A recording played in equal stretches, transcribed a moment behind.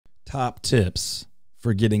top tips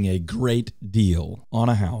for getting a great deal on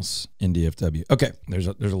a house in DFW. Okay, there's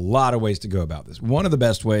a lot of ways to go about this. One of the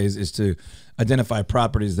best ways is to identify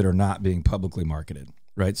properties that are not being publicly marketed,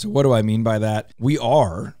 right? So what do I mean by that? We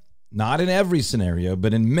are, not in every scenario,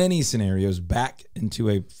 but in many scenarios, back into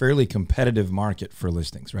a fairly competitive market for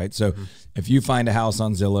listings, right? So if you find a house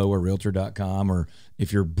on Zillow or Realtor.com, or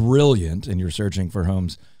if you're brilliant and you're searching for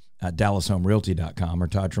homes at DallasHomeRealty.com or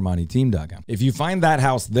ToddTremontiTeam.com. If you find that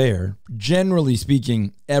house there, generally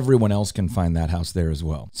speaking, everyone else can find that house there as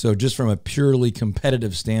well. So just from a purely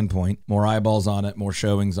competitive standpoint, more eyeballs on it, more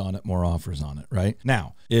showings on it, more offers on it, right?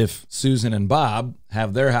 Now, if Susan and Bob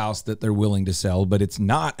have their house that they're willing to sell, but it's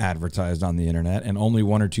not advertised on the internet and only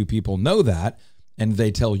one or two people know that, and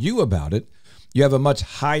they tell you about it, you have a much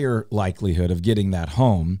higher likelihood of getting that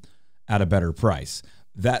home at a better price.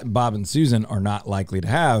 That Bob and Susan are not likely to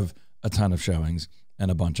have a ton of showings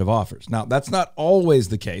and a bunch of offers. Now, that's not always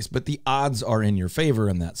the case, but the odds are in your favor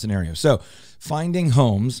in that scenario. So finding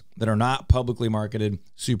homes that are not publicly marketed,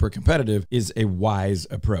 super competitive, is a wise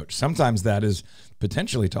approach. Sometimes that is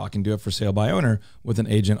potentially talking to a for sale by owner with an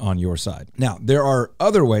agent on your side. Now, there are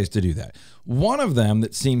other ways to do that. One of them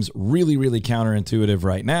that seems really, really counterintuitive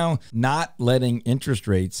right now, not letting interest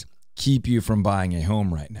rates keep you from buying a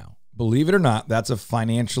home right now. Believe it or not, that's a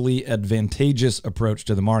financially advantageous approach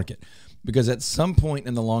to the market, because at some point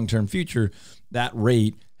in the long-term future, that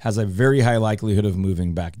rate has a very high likelihood of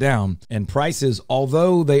moving back down. And prices,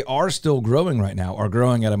 although they are still growing right now, are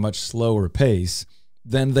growing at a much slower pace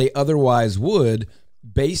than they otherwise would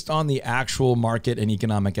based on the actual market and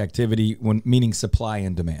economic activity, meaning supply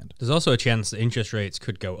and demand. There's also a chance that interest rates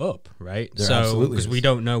could go up, right? There absolutely because is. we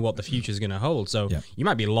don't know what the future is going to hold. So Yeah. you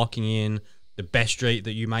might be locking in the best rate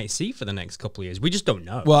that you might see for the next couple of years. We just don't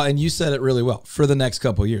know. Well, and you said it really well. For the next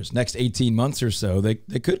couple of years, next 18 months or so, they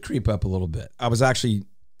could creep up a little bit. I was actually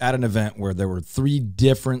at an event where there were 3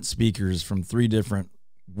 different speakers from 3 different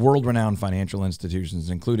world-renowned financial institutions,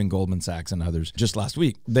 including Goldman Sachs and others, just last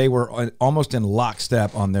week. They were almost in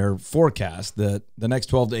lockstep on their forecast that the next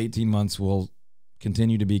 12 to 18 months will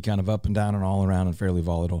continue to be kind of up and down and all around and fairly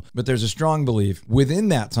volatile. But there's a strong belief within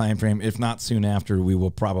that time frame, if not soon after, we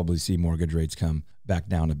will probably see mortgage rates come back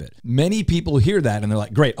down a bit. Many people hear that and they're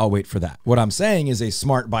like, great, I'll wait for that. What I'm saying is a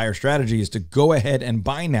smart buyer strategy is to go ahead and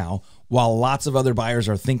buy now while lots of other buyers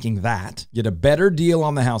are thinking that. Get a better deal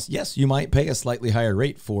on the house. Yes, you might pay a slightly higher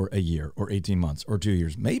rate for a year or 18 months or 2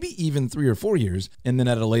 years, maybe even 3 or 4 years. And then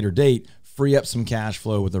at a later date, free up some cash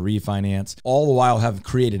flow with a refinance, all the while have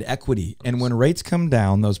created equity. And when rates come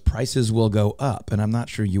down, those prices will go up, and I'm not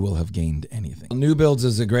sure you will have gained anything. New builds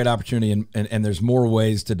is a great opportunity, and there's more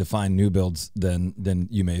ways to define new builds than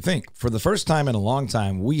you may think. For the first time in a long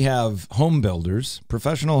time, we have home builders,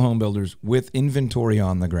 professional home builders with inventory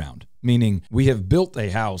on the ground, meaning we have built a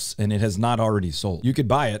house and it has not already sold. You could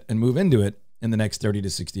buy it and move into it in the next 30 to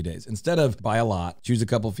 60 days. Instead of buy a lot, choose a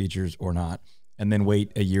couple features or not, and then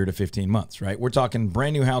wait a year to 15 months, right? We're talking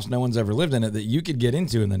brand new house, no one's ever lived in it, that you could get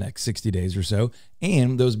into in the next 60 days or so.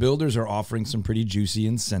 And those builders are offering some pretty juicy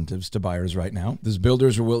incentives to buyers right now. Those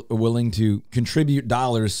builders are willing to contribute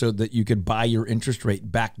dollars so that you could buy your interest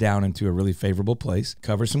rate back down into a really favorable place,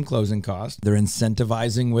 cover some closing costs. They're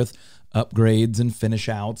incentivizing with upgrades and finish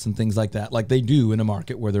outs and things like that, like they do in a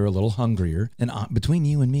market where they're a little hungrier. And between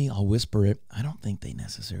you and me, I'll whisper it, I don't think they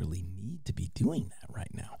necessarily need to be doing that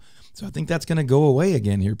right now. So I think that's going to go away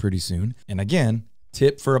again here pretty soon. And again,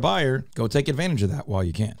 tip for a buyer, go take advantage of that while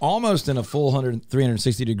you can. Almost in a full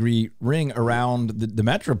 360 degree ring around the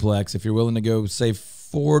Metroplex, if you're willing to go, say,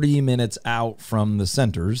 40 minutes out from the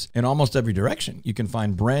centers in almost every direction, you can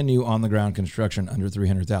find brand new on the ground construction under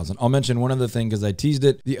 $300,000. I'll mention one other thing because I teased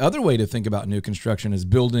it. The other way to think about new construction is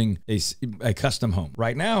building a custom home.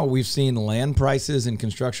 Right now, we've seen land prices and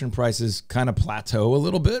construction prices kind of plateau a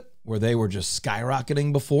little bit, where they were just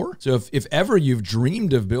skyrocketing before. So if ever you've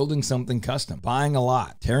dreamed of building something custom, buying a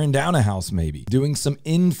lot, tearing down a house maybe, doing some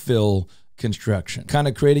infill construction, kind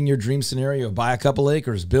of creating your dream scenario, buy a couple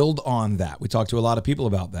acres, build on that. We talked to a lot of people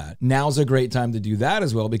about that. Now's a great time to do that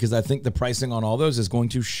as well, because I think the pricing on all those is going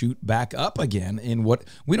to shoot back up again in what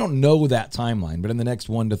we don't know that timeline, but in the next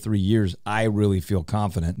 1 to 3 years, I really feel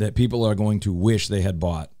confident that people are going to wish they had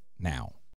bought now.